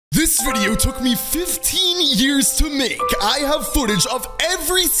This video took me 15 years to make. I have footage of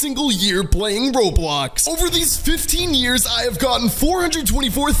every single year playing Roblox. Over these 15 years, I have gotten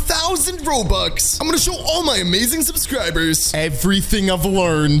 424,000 Robux. I'm gonna show all my amazing subscribers everything I've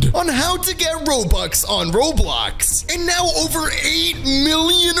learned on how to get Robux on Roblox. And now over 8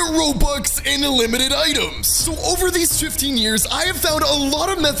 million Robux in limited items. So over these 15 years, I have found a lot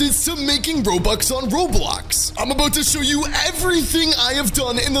of methods to making Robux on Roblox. I'm about to show you everything I have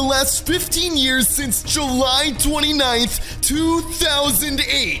done in the last 15 years since July 29th,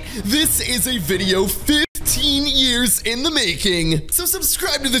 2008. This is a video 15 years in the making. So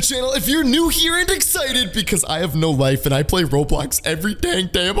subscribe to the channel if you're new here and excited, because I have no life and I play Roblox every dang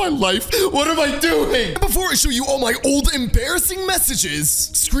day of my life. What am I doing? Before I show you all my old embarrassing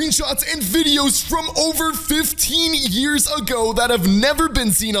messages, screenshots, and videos from over 15 years ago that have never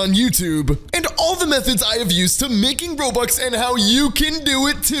been seen on YouTube, and all the methods I have used to making Robux and how you can do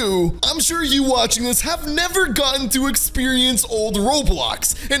it too. I'm sure you watching this have never gotten to experience old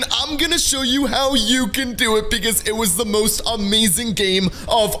Roblox, and I'm gonna show you how you can do it because it was the most amazing game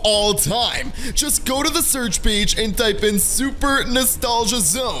of all time. Just go to the search page and type in Super Nostalgia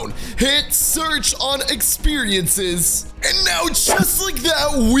Zone. Hit search on experiences. And now, just like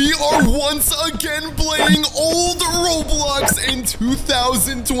that, we are once again playing old Roblox in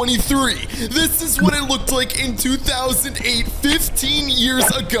 2023. This is what it looked like in 2008, 15 years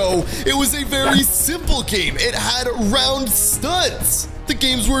ago. It was a very simple game. It had round studs. The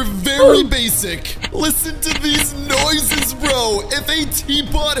games were very basic. Listen to these noises, bro. If a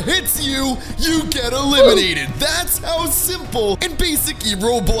teapot hits you, you get eliminated. That's how simple and basic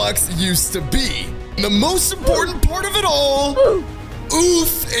Roblox used to be. And the most important part of it all,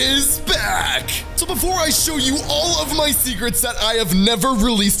 Oof is back. So before I show you all of my secrets that I have never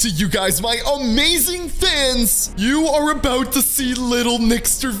released to you guys, my amazing fans, you are about to see little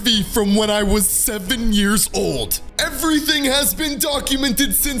Nixter V from when I was 7 years old. Everything has been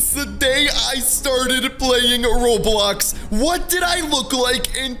documented since the day I started playing Roblox. What did I look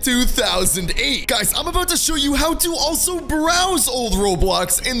like in 2008? Guys, I'm about to show you how to also browse old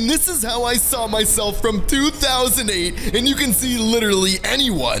Roblox, and this is how I saw myself from 2008, and you can see literally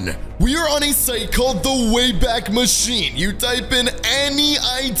anyone. We are on a site called the Wayback Machine. You type in any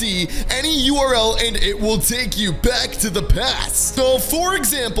ID, any URL, and it will take you back to the past. So, for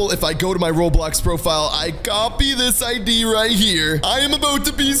example, if I go to my Roblox profile, I copy this ID right here. I am about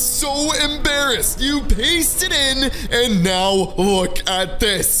to be so embarrassed. You paste it in, and now look at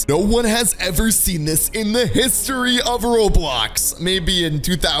this. No one has ever seen this in the history of Roblox. Maybe in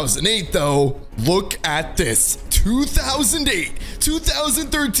 2008, though. Look at this. 2008,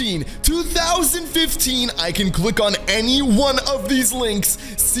 2013, 2015, I can click on any one of these links,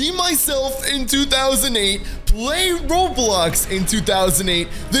 see myself in 2008, play Roblox in 2008.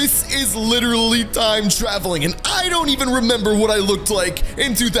 This is literally time traveling, and I don't even remember what I looked like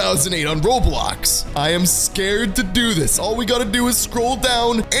in 2008 on Roblox. I am scared to do this. All we gotta do is scroll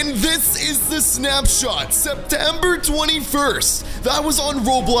down, and this is the snapshot, September 21st. That was on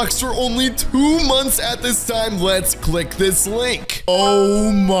Roblox for only 2 months at this time. Let's click this link.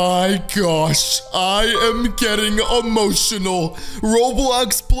 Oh my gosh, I am getting emotional.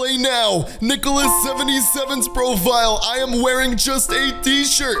 Roblox Play Now, Nicholas77's profile. I am wearing just a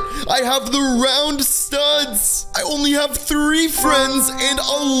t-shirt. I have the round studs. I only have 3 friends and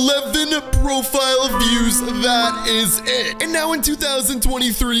 11 profile views. That is it. And now in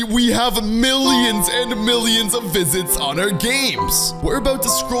 2023, we have millions and millions of visits on our games. We're about to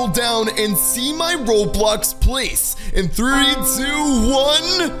scroll down and see my Roblox place. In 3, 2,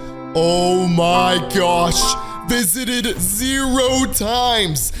 1. Oh my gosh. Visited 0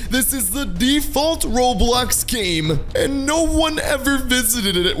 times. This is the default Roblox game, and no one ever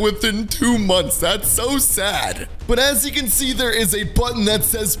visited it within 2 months. That's so sad. But as you can see, there is a button that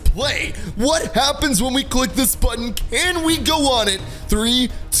says play. What happens when we click this button? Can we go on it? 3,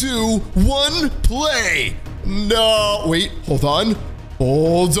 2, 1, play. No, wait, hold on.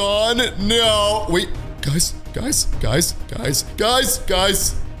 Hold on. No, wait, guys.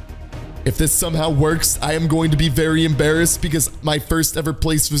 If this somehow works, I am going to be very embarrassed because my first ever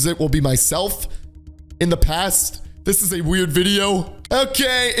place visit will be myself in the past. This is a weird video.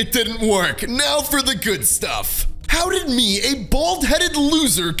 Okay, it didn't work. Now for the good stuff. How did me, a bald-headed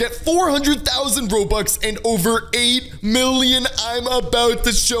loser, get 400,000 Robux and over 8 million? I'm about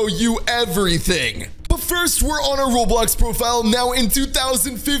to show you everything. But first, we're on our Roblox profile. Now in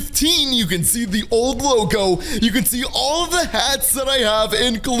 2015, you can see the old logo. You can see all of the hats that I have,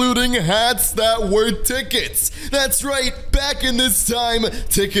 including hats that were tickets. That's right, back in this time,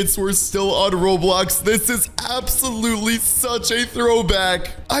 tickets were still on Roblox. This is absolutely such a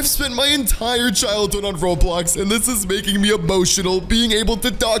throwback. I've spent my entire childhood on Roblox, and this is making me emotional, being able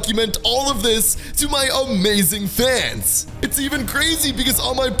to document all of this to my amazing fans. It's even crazy because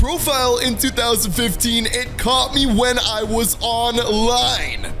on my profile in 2015, it caught me when I was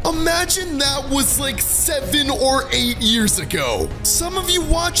online. Imagine that was like 7 or 8 years ago. Some of you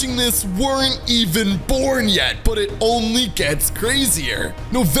watching this weren't even born yet, but it only gets crazier.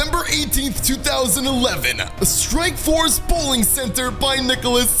 November 18th, 2011, Strike Force Bowling Center by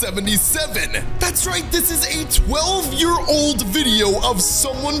Nicholas77. That's right, this is a 12-year-old video of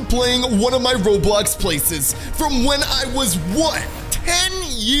someone playing one of my Roblox places from when I was, what, 10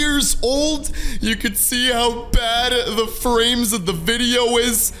 years old? You could see how bad the frames of the video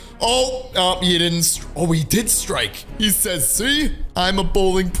is. He didn't. Oh, he did strike. He says, see, I'm a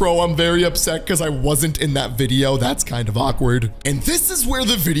bowling pro. I'm very upset because I wasn't in that video. That's kind of awkward. And this is where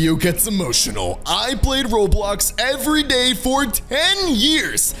the video gets emotional. I played Roblox every day for 10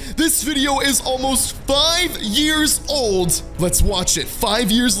 years. This video is almost 5 years old. Let's watch it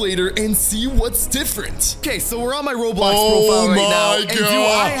 5 years later and see what's different. Okay, so we're on my Roblox profile right now. And do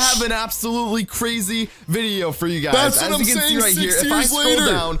I have an absolutely crazy video for you guys? That's what As I'm you can saying, see right here, 6 if I years scroll later.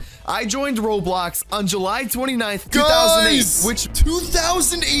 down, I joined Roblox on July 29th, 2008, Guys, which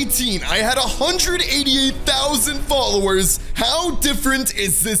 2018, I had 188,000 followers. How different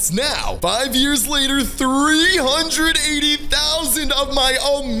is this now? 5 years later, 380,000 of my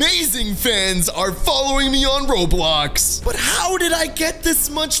amazing fans are following me on Roblox. But how did I get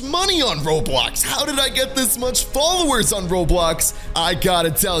this much money on Roblox? How did I get this much followers on Roblox? I gotta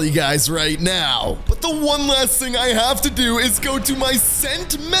tell you guys right now. But the one last thing I have to do is go to my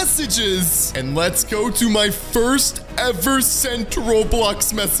sent messages. And let's go to my first ever sent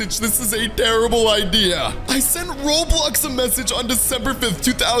Roblox message. This is a terrible idea. I sent Roblox a message on December 5th,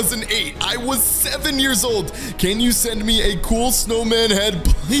 2008. I was 7 years old. Can you send me a cool snowman head,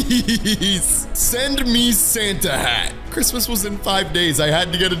 please? Send me Santa hat. Christmas was in 5 days. I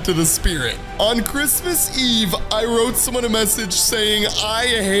had to get into the spirit. On Christmas Eve, I wrote someone a message saying, I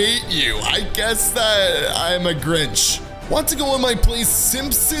hate you. I guess that I'm a Grinch. Want to go on my Play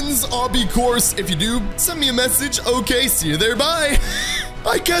Simpsons obby course? If you do, send me a message. Okay, see you there, bye.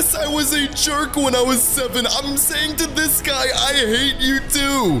 I guess I was a jerk when I was 7. I'm saying to this guy, I hate you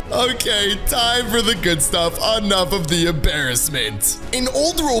too. Okay, time for the good stuff. Enough of the embarrassment. In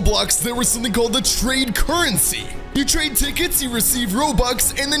old Roblox, there was something called the trade currency. You trade tickets, you receive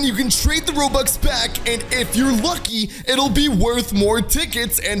Robux, and then you can trade the Robux back, and if you're lucky, it'll be worth more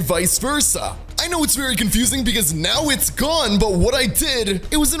tickets and vice versa. I know it's very confusing because now it's gone, but what I did,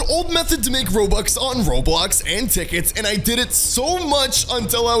 it was an old method to make Robux on Roblox and tickets, and I did it so much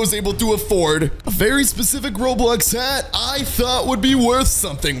until I was able to afford a very specific Roblox hat I thought would be worth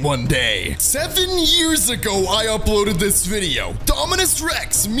something one day. 7 years ago, I uploaded this video. Dominus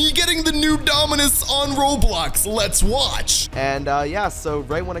Rex, me getting the new Dominus on Roblox. Let's watch. And yeah, so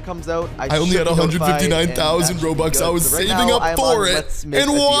right when it comes out, I only had 159,000 Robux. I was saving up for it.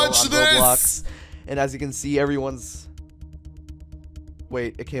 And watch this. Roblox. And as you can see, everyone's...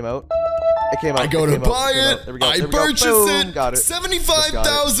 Wait, it came out? It came out. I go to buy it. There we go. I purchase it. Got it.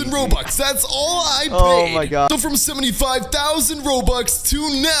 75,000 Robux. That's all I paid. Oh my god. So from 75,000 Robux to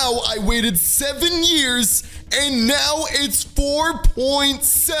now, I waited 7 years, and now it's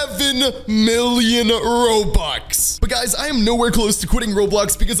 4.7 million Robux. But guys, I am nowhere close to quitting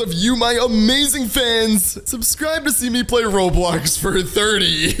Roblox because of you, my amazing fans. Subscribe to see me play Roblox for 30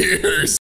 years.